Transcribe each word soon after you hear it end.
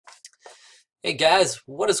Hey guys,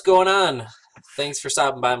 what is going on? Thanks for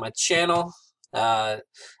stopping by my channel. I'm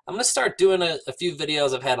going to start doing a few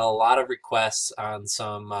videos. I've had a lot of requests on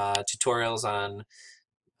some tutorials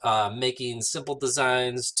on making simple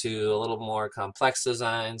designs to a little more complex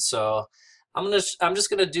designs. So I'm just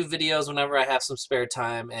gonna do videos whenever I have some spare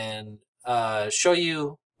time and show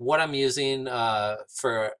you what I'm using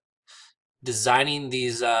for designing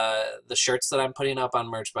these the shirts that I'm putting up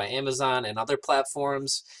on Merch by Amazon and other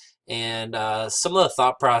platforms, and some of the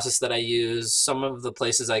thought process that I use, some of the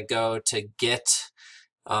places I go to get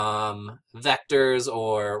vectors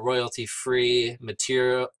or royalty-free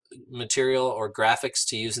material or graphics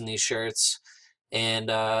to use in these shirts,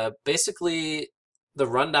 and basically the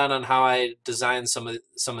rundown on how I design some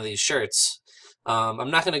of these shirts.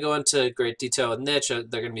 I'm not going to go into great detail with niche; they're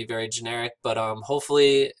going to be very generic, but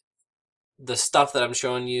hopefully the stuff that I'm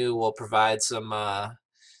showing you will provide some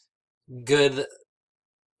good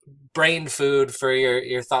brain food for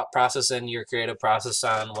your thought process and your creative process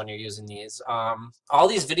on when you're using these. All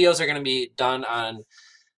these videos are going to be done on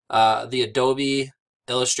the Adobe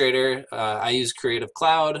Illustrator. I use Creative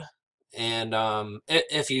Cloud, and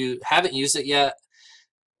if you haven't used it yet,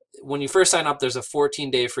 when you first sign up, there's a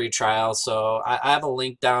 14-day free trial. So I have a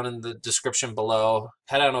link down in the description below.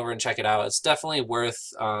 Head on over and check it out. It's definitely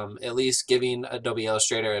worth at least giving Adobe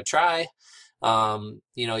Illustrator a try.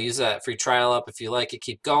 Use that free trial up if you like it.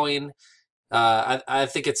 Keep going. I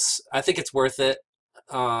think it's worth it.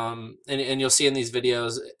 And you'll see in these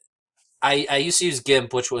videos. I used to use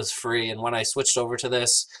GIMP, which was free, and when I switched over to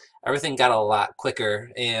this, everything got a lot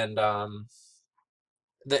quicker, and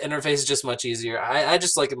the interface is just much easier. I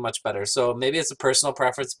just like it much better. So maybe it's a personal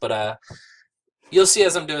preference, but you'll see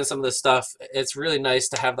as I'm doing some of this stuff, it's really nice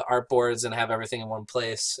to have the artboards and have everything in one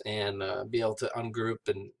place and be able to ungroup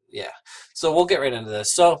and yeah. So we'll get right into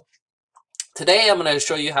this. So today I'm going to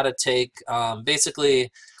show you how to take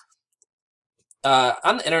basically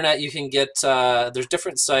on the internet you can get there's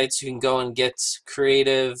different sites you can go and get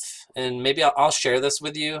creative, and maybe I'll share this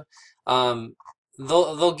with you. Um,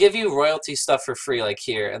 they'll give you royalty stuff for free like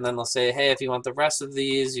here, and then they'll say, hey, if you want the rest of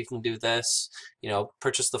these you can do this,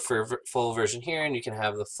 purchase the full version here and you can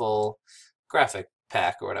have the full graphic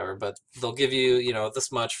pack or whatever, but they'll give you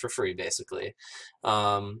this much for free basically.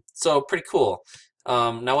 So pretty cool.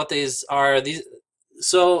 Now what these are,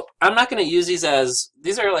 so I'm not going to use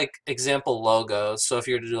these are like example logos. So if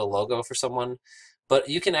you were to do a logo for someone, but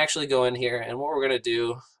you can actually go in here and what we're going to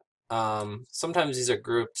do, sometimes these are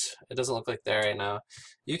grouped. It doesn't look like they're right now.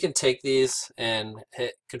 You can take these and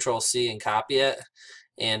hit Control C and copy it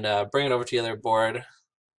and bring it over to the other board,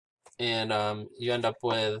 and you end up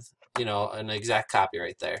with, an exact copy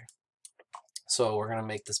right there. So we're going to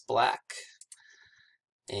make this black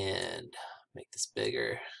and make this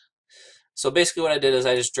bigger. So basically what I did is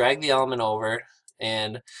I just dragged the element over,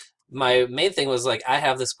 and my main thing was like I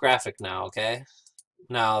have this graphic now, okay?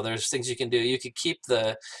 Now there's things you can do. You could keep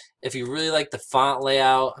if you really like the font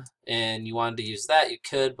layout and you wanted to use that, you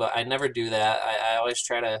could, but I never do that. I always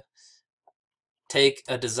try to take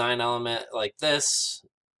a design element like this,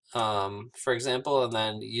 for example, and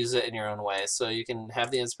then use it in your own way. So you can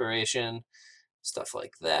have the inspiration, stuff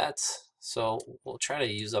like that. So we'll try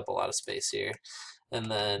to use up a lot of space here.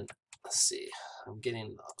 And then, let's see, I'm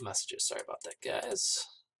getting messages. Sorry about that, guys.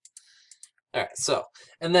 All right, so,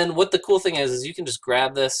 and then what the cool thing is you can just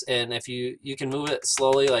grab this, and if you can move it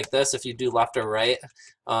slowly like this if you do left or right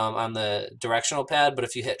on the directional pad, but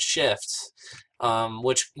if you hit shift,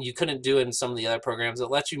 which you couldn't do in some of the other programs,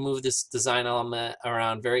 it lets you move this design element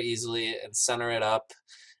around very easily and center it up.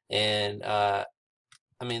 And I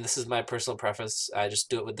mean, this is my personal preference. I just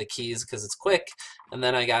do it with the keys because it's quick, and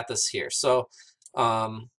then I got this here. So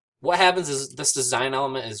what happens is this design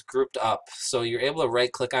element is grouped up. So you're able to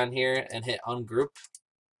right click on here and hit ungroup.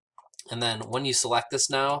 And then when you select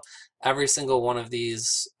this now, every single one of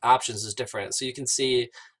these options is different. So you can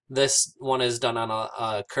see this one is done on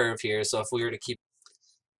a curve here. So if we were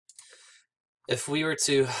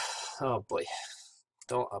to, oh boy,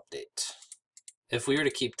 don't update. If we were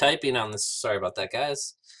to keep typing on this, sorry about that,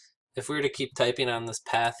 guys. If we were to keep typing on this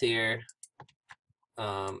path here,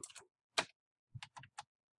 um,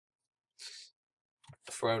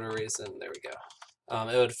 for whatever reason, there we go.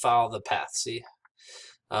 It would follow the path, see?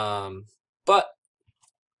 But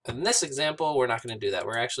in this example, we're not going to do that.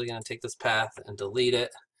 We're actually going to take this path and delete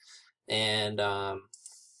it. And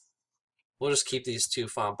we'll just keep these two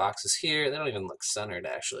font boxes here. They don't even look centered,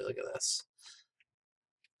 actually. Look at this.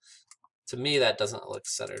 To me, that doesn't look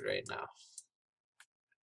centered right now.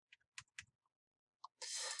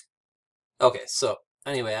 Okay, so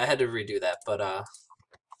anyway, I had to redo that. But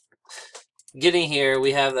getting here,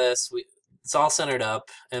 we have this. it's all centered up,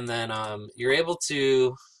 and then you're able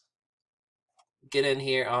to get in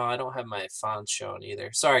here. Oh, I don't have my font shown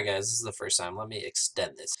either. Sorry guys, this is the first time. Let me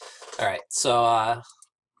extend this. All right, so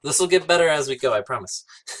this will get better as we go, I promise.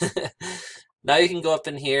 Now you can go up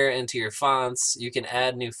in here into your fonts. You can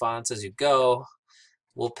add new fonts as you go.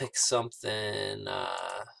 We'll pick something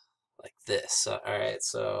like this. All right,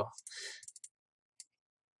 so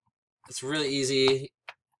it's really easy.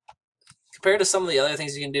 Compared to some of the other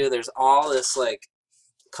things you can do, there's all this like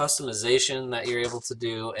customization that you're able to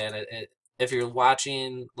do, and if you're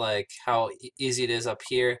watching like how easy it is up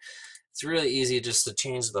here, it's really easy just to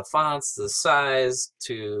change the fonts, the size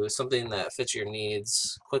to something that fits your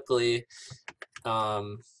needs quickly.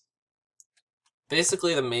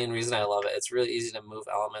 Basically, the main reason I love it, it's really easy to move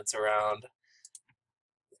elements around.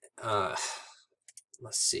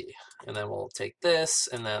 Let's see, and then we'll take this,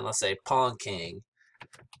 and then let's say Pawn King,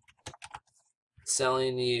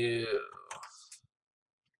 selling you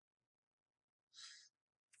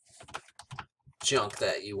junk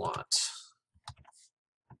that you want.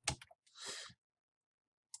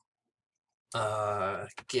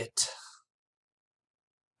 Get,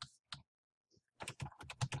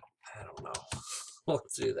 I don't know.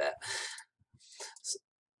 Let's do that.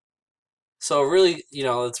 So really,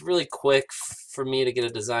 it's really quick for me to get a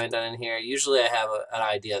design done in here. Usually I have an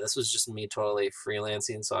idea. This was just me totally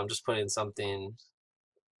freelancing, so I'm just putting something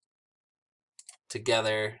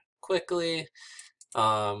together quickly.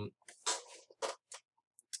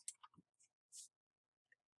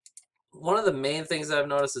 One of the main things that I've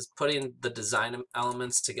noticed is putting the design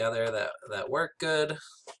elements together that work good.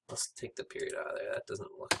 Let's take the period out of there. That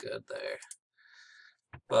doesn't look good there.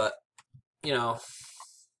 But,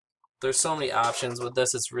 there's so many options with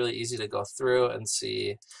this. It's really easy to go through and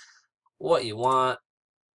see what you want.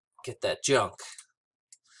 Get that junk.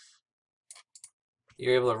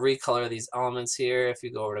 You're able to recolor these elements here. If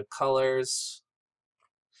you go over to colors,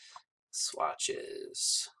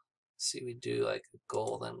 swatches. See, we do like a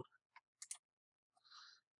golden.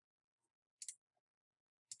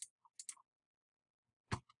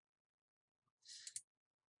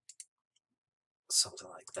 Something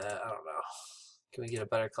like that. I don't know. Can we get a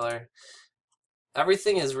better color?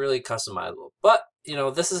 Everything is really customizable, but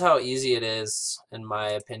this is how easy it is, in my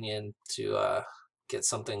opinion, to get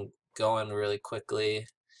something going really quickly.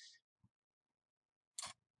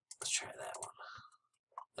 Let's try that one.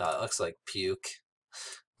 Oh, it looks like puke.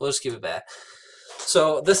 We'll just give it back.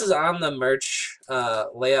 So this is on the merch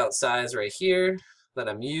layout size right here that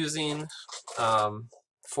I'm using,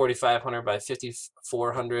 4500 by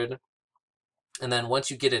 5400. And then once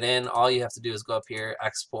you get it in, all you have to do is go up here,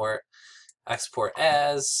 export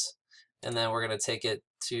as, and then we're going to take it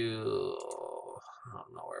to, I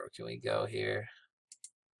don't know, where can we go here?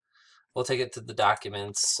 We'll take it to the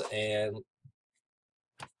documents, and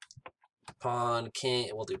Pawn King,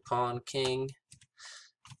 we'll do Pawn King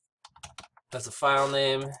as a file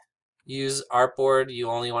name. Use artboard, you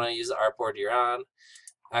only want to use the artboard you're on.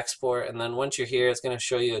 Export, and then once you're here, it's going to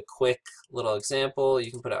show you a quick little example.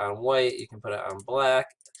 You can put it on white, you can put it on black.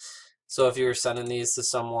 So if you were sending these to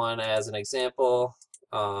someone as an example,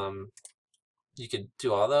 you could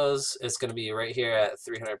do all those. It's going to be right here at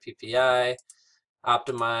 300 ppi,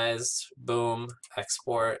 optimized, boom,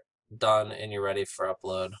 export, done, and you're ready for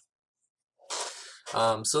upload.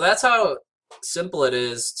 So that's how simple it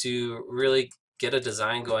is to really get a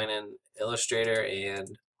design going in Illustrator, and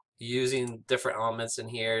using different elements in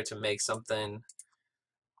here to make something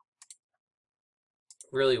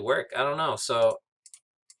really work. I don't know. So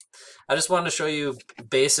I just wanted to show you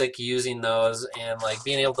basic using those, and like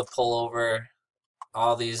being able to pull over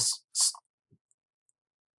all these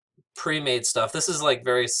pre-made stuff. This is like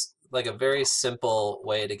a very simple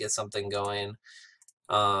way to get something going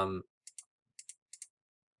that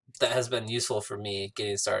has been useful for me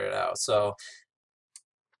getting started out. So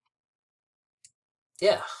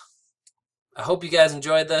yeah, I hope you guys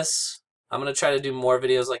enjoyed this. I'm going to try to do more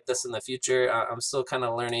videos like this in the future. I'm still kind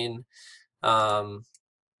of learning what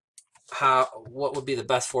would be the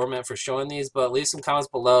best format for showing these, but leave some comments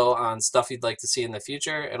below on stuff you'd like to see in the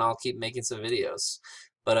future, and I'll keep making some videos.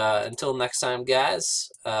 But until next time, guys,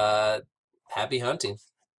 happy hunting.